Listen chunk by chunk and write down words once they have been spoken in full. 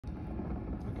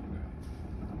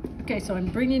Okay, so I'm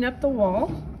bringing up the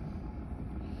wall.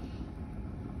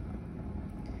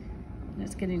 And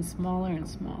it's getting smaller and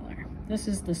smaller. This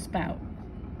is the spout.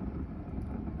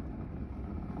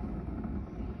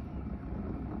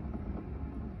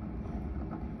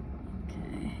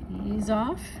 Okay, ease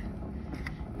off.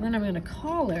 And then I'm going to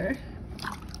collar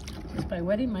just by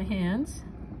wetting my hands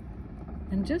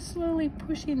and just slowly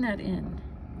pushing that in.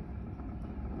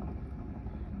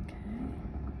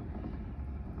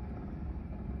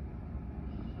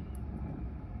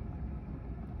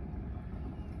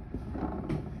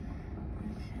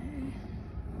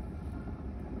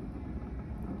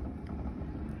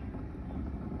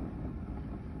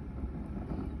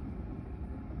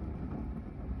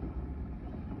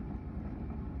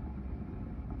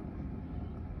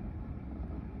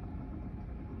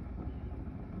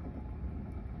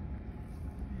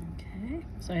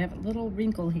 So I have a little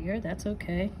wrinkle here, that's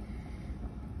okay.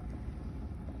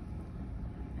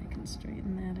 I can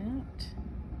straighten that out.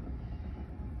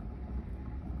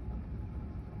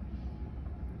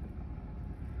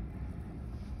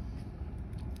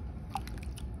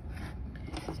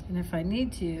 And if I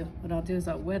need to, what I'll do is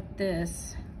I'll wet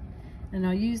this and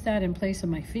I'll use that in place of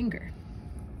my finger.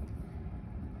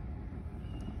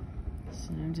 So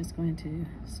I'm just going to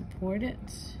support it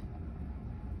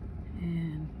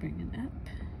and bring it up.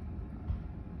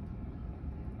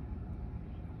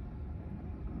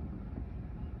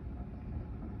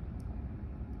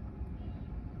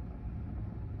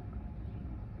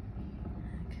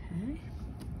 Okay.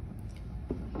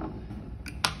 I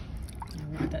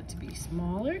want that to be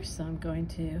smaller, so I'm going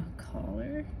to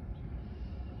collar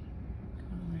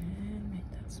in, make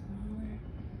that smaller.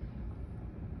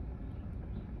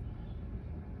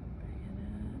 Bring it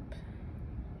up.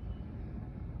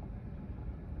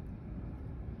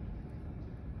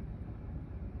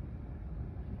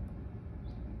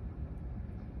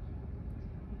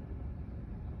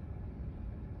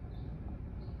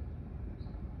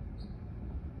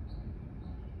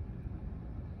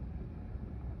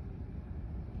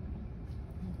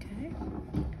 Okay.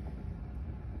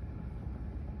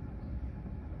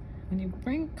 When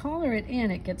you collar it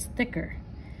in, it gets thicker.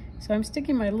 So I'm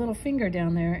sticking my little finger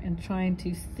down there and trying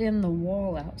to thin the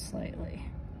wall out slightly.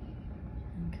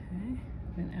 Okay,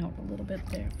 went out a little bit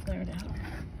there, flared out.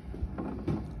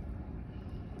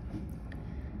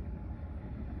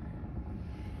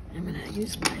 I'm gonna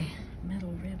use my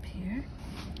metal rib here.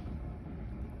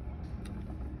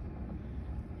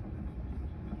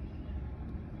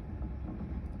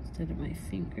 Instead of my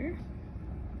finger.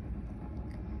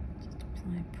 Just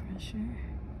apply pressure.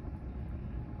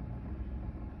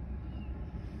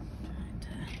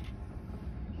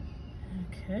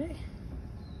 Okay.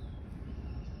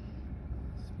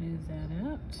 Smooth that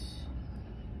out.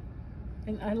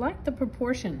 And I like the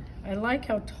proportion. I like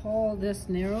how tall this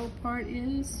narrow part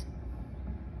is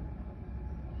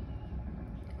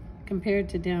compared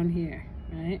to down here,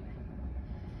 right?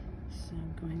 So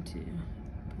I'm going to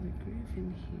put a groove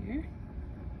in here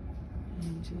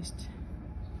and just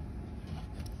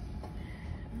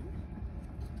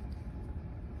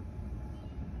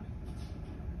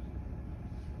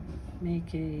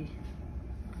make a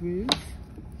groove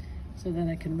so that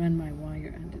I can run my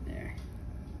wire under there.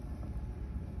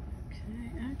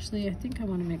 Okay, actually I think I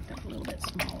want to make that a little bit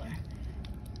smaller.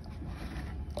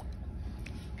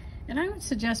 And I would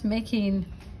suggest making,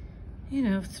 you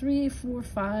know, 3, 4,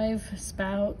 5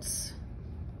 spouts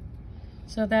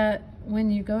so that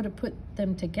when you go to put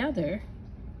them together,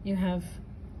 you have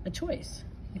a choice.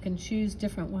 You can choose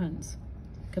different ones.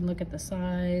 You can look at the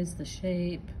size, the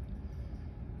shape.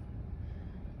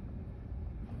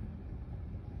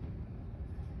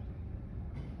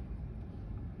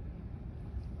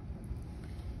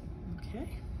 Okay.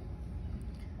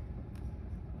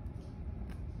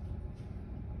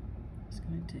 Just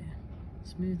going to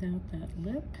smooth out that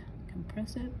lip,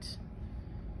 compress it.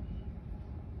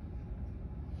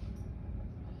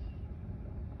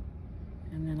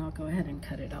 And then I'll go ahead and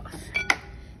cut it off.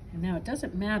 And now it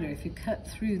doesn't matter if you cut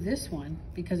through this one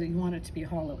because you want it to be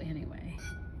hollow anyway.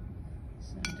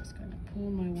 So I'm just going to pull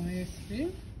my wire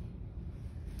through.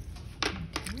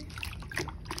 Okay.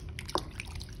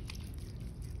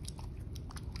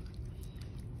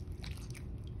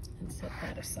 And set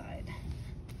that aside.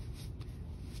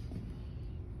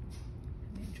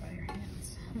 Let me dry your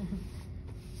hands.